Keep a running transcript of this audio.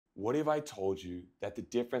What if I told you that the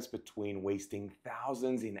difference between wasting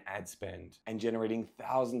thousands in ad spend and generating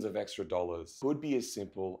thousands of extra dollars could be as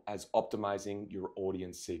simple as optimizing your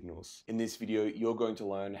audience signals? In this video, you're going to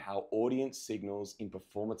learn how audience signals in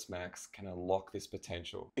Performance Max can unlock this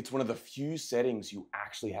potential. It's one of the few settings you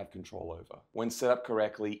actually have control over. When set up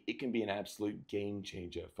correctly, it can be an absolute game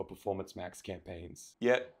changer for Performance Max campaigns.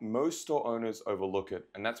 Yet, most store owners overlook it,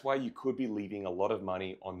 and that's why you could be leaving a lot of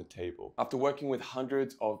money on the table. After working with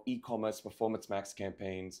hundreds of e-commerce Performance Max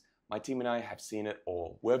campaigns, my team and I have seen it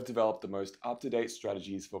all. We've developed the most up-to-date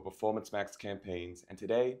strategies for Performance Max campaigns, and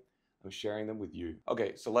today I'm sharing them with you.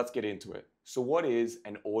 Okay, so let's get into it. So what is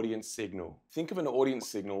an audience signal? Think of an audience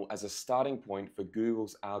signal as a starting point for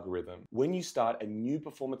Google's algorithm. When you start a new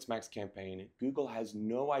Performance Max campaign, Google has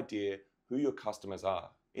no idea who your customers are.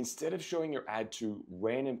 Instead of showing your ad to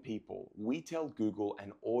random people, we tell Google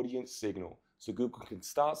an audience signal so Google can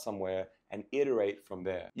start somewhere and iterate from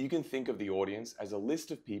there. You can think of the audience as a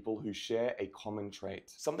list of people who share a common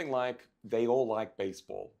trait. Something like they all like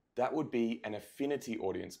baseball. That would be an affinity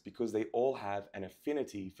audience because they all have an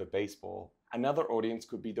affinity for baseball. Another audience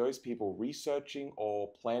could be those people researching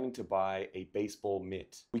or planning to buy a baseball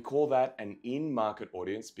mitt. We call that an in-market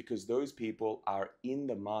audience because those people are in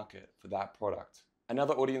the market for that product.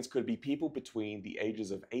 Another audience could be people between the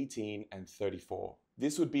ages of 18 and 34.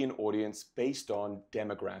 This would be an audience based on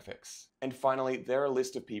demographics. And finally, there are a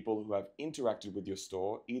list of people who have interacted with your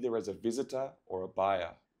store either as a visitor or a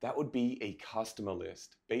buyer. That would be a customer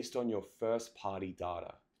list based on your first-party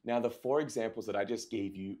data. Now, the four examples that I just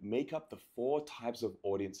gave you make up the four types of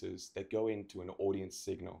audiences that go into an audience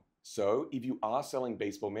signal. So, if you are selling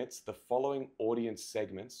baseball mitts, the following audience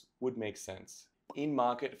segments would make sense.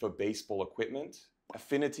 In-market for baseball equipment,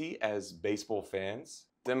 affinity as baseball fans,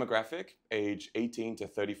 demographic, age 18 to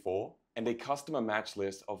 34, and a customer match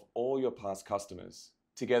list of all your past customers.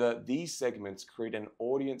 Together, these segments create an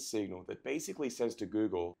audience signal that basically says to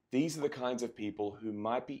Google, these are the kinds of people who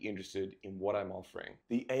might be interested in what I'm offering.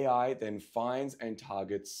 The AI then finds and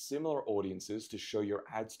targets similar audiences to show your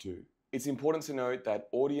ads to. It's important to note that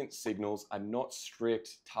audience signals are not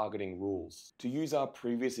strict targeting rules. To use our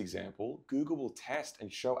previous example, Google will test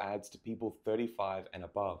and show ads to people 35 and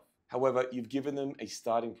above. However, you've given them a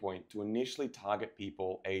starting point to initially target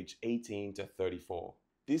people aged 18 to 34.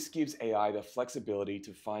 This gives AI the flexibility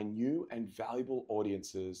to find new and valuable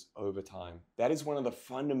audiences over time. That is one of the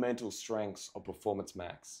fundamental strengths of Performance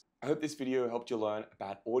Max. I hope this video helped you learn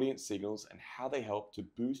about audience signals and how they help to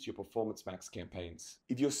boost your Performance Max campaigns.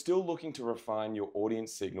 If you're still looking to refine your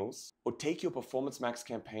audience signals or take your Performance Max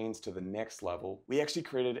campaigns to the next level, we actually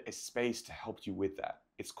created a space to help you with that.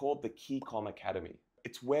 It's called the KeyCom Academy.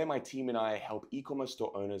 It's where my team and I help e-commerce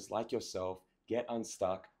store owners like yourself get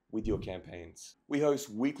unstuck with your campaigns. We host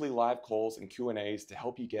weekly live calls and Q&As to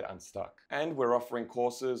help you get unstuck. And we're offering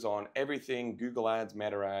courses on everything Google Ads,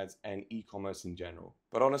 Meta Ads, and e-commerce in general.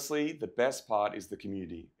 But honestly, the best part is the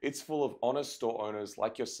community. It's full of honest store owners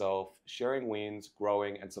like yourself, sharing wins,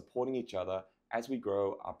 growing, and supporting each other as we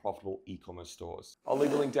grow our profitable e-commerce stores. I'll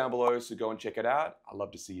leave a link down below, so go and check it out. I'd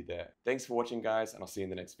love to see you there. Thanks for watching, guys, and I'll see you in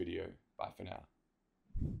the next video. Bye for now.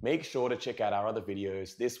 Make sure to check out our other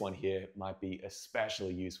videos. This one here might be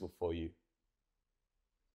especially useful for you.